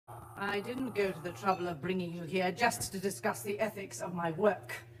I didn't go to the trouble of bringing you here just to discuss the ethics of my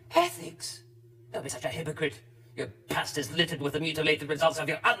work. Ethics? Don't be such a hypocrite. Your past is littered with the mutilated results of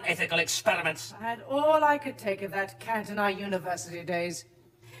your unethical experiments. I had all I could take of that Canton University days.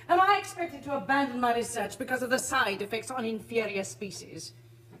 Am I expected to abandon my research because of the side effects on inferior species?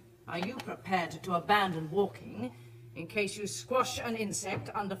 Are you prepared to abandon walking in case you squash an insect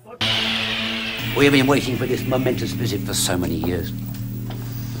underfoot? We have been waiting for this momentous visit for so many years.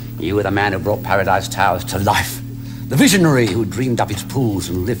 You were the man who brought Paradise Towers to life. The visionary who dreamed up its pools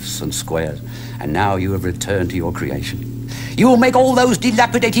and lifts and squares. And now you have returned to your creation. You will make all those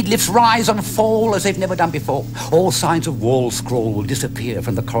dilapidated lifts rise and fall as they've never done before. All signs of wall scroll will disappear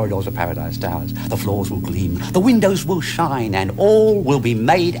from the corridors of Paradise Towers. The floors will gleam, the windows will shine, and all will be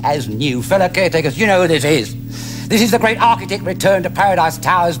made as new. Fellow caretakers, you know who this is. This is the great architect returned to Paradise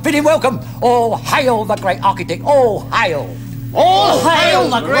Towers. Bid him welcome. All hail the great architect. All hail. All hail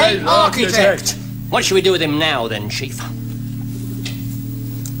the great architect! What should we do with him now, then, Chief?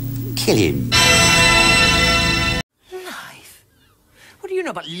 Kill him. Life? What do you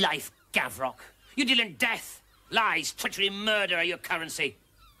know about life, Gavrock? You deal in death. Lies, treachery, murder are your currency.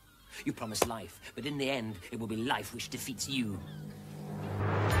 You promise life, but in the end, it will be life which defeats you.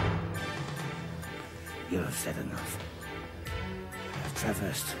 You have said enough. I have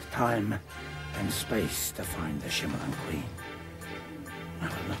traversed time and space to find the Shimmeran Queen. I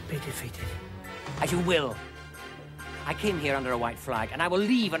will not be defeated. As you will. I came here under a white flag, and I will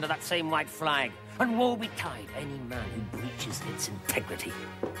leave under that same white flag. And woe betide any man who breaches its integrity.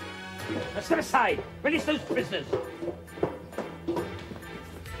 Now step aside. Release those prisoners.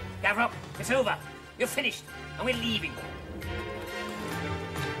 Gavrock, it's over. You're finished, and we're leaving.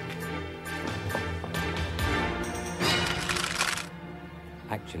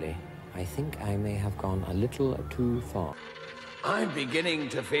 Actually, I think I may have gone a little too far. I'm beginning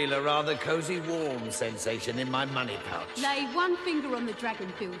to feel a rather cozy warm sensation in my money pouch. Lay one finger on the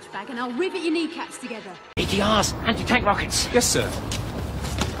dragon bilge bag and I'll rivet your kneecaps together. ATRs, anti-tank rockets. Yes, sir.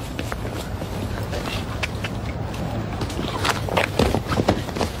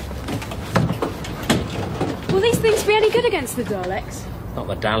 Will these things be any good against the Daleks? Not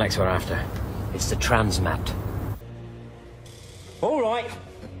the Daleks we're after. It's the Transmat. All right.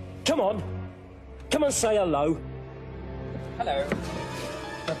 Come on. Come and say hello. Hello.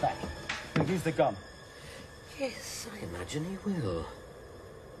 Go back. We'll use the gun. Yes, I imagine he will.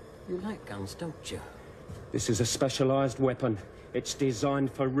 You like guns, don't you? This is a specialised weapon. It's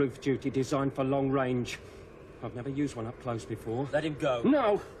designed for roof duty, designed for long range. I've never used one up close before. Let him go.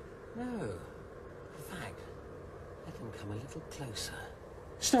 No. No. In fact, let him come a little closer.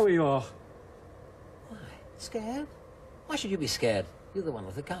 So you are. Why? Scared? Why should you be scared? You're the one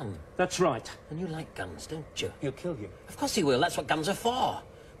with the gun. That's right. And you like guns, don't you? He'll kill you. Of course he will. That's what guns are for.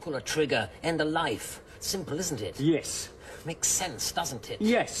 Pull a trigger, end a life. Simple, isn't it? Yes. Makes sense, doesn't it?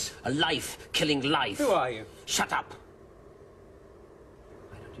 Yes. A life killing life. Who are you? Shut up.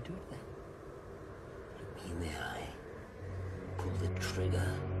 Why don't you do it then? Look me in the eye. Pull the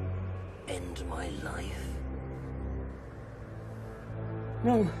trigger. End my life.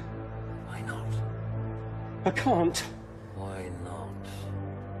 No. Why not? I can't. Why not?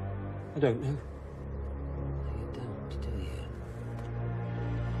 I don't know. You don't, do you?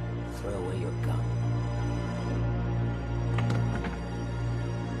 Throw away your gun.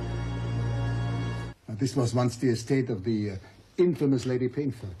 This was once the estate of the infamous Lady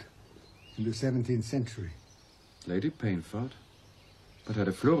Painford in the 17th century. Lady Painford? But at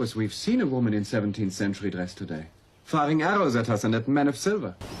a Flores, we've seen a woman in 17th century dress today. Firing arrows at us and at men of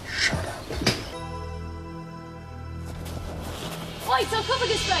silver. Shut up. Wait, I'll cover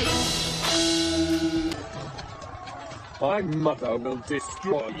this place! My mother will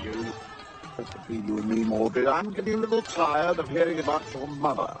destroy you. Between you and me, Mordred, I'm getting a little tired of hearing about your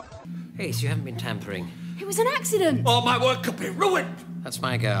mother. Hey, so you haven't been tampering. It was an accident! All my work could be ruined! That's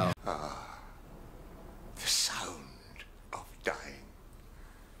my girl. The sound of dying.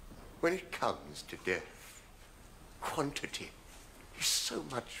 When it comes to death, quantity is so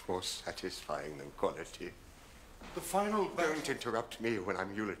much more satisfying than quality. The final... Don't interrupt me when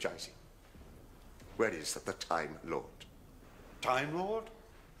I'm eulogizing. Where is the Time Lord? Time Lord?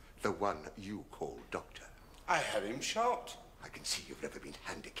 The one you call Doctor. I had him shot. I can see you've never been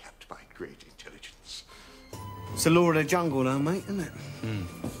handicapped by great intelligence. It's the law of the jungle, though, mate, isn't it?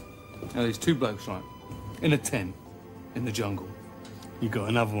 Now, there's two blokes, right? In a tent, in the jungle. You got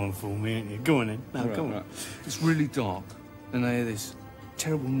another one for me, ain't you? Go on, then. No, go on. Right. It's really dark, and they hear this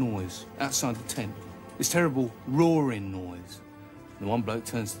terrible noise outside the tent. This terrible roaring noise. And the one bloke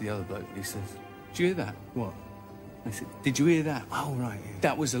turns to the other bloke and he says, "Do you hear that?" What? They said, did you hear that? Oh, right, yeah.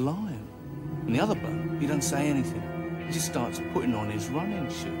 That was a lion. And the other bloke, he doesn't say anything. He just starts putting on his running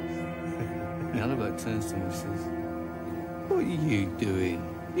shoes. And the other bloke turns to him and says, what are you doing?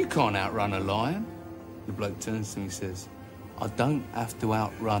 You can't outrun a lion. The bloke turns to him and says, I don't have to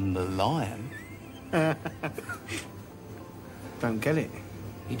outrun the lion. Don't get it.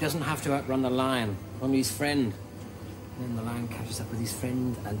 He doesn't have to outrun the lion, only his friend. And then the lion catches up with his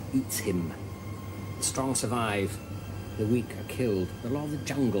friend and eats him. The strong survive, the weak are killed. The law of the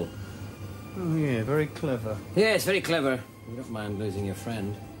jungle. Oh, yeah, very clever. Yeah, it's very clever. You don't mind losing your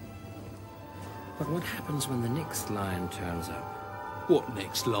friend. But what happens when the next lion turns up? What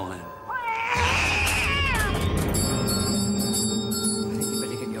next lion? I think you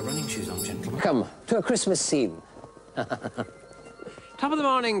better get your running shoes on, gentlemen. Come to a Christmas scene. Top of the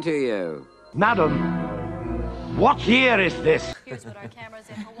morning to you. Madam, what year is this?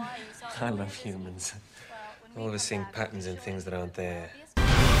 I love humans. All of us seeing patterns in things that aren't there.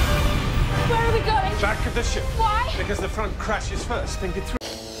 Where are we going? Back of the ship. Why? Because the front crashes first. Think it through.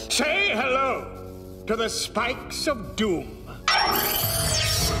 Say hello to the spikes of doom.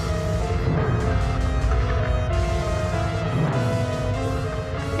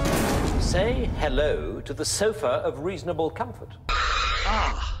 Say hello to the sofa of reasonable comfort.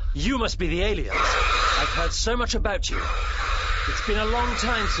 Ah, you must be the aliens. I've heard so much about you. It's been a long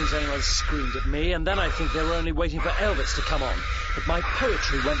time since anyone screamed at me, and then I think they were only waiting for Elvis to come on. But my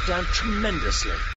poetry went down tremendously.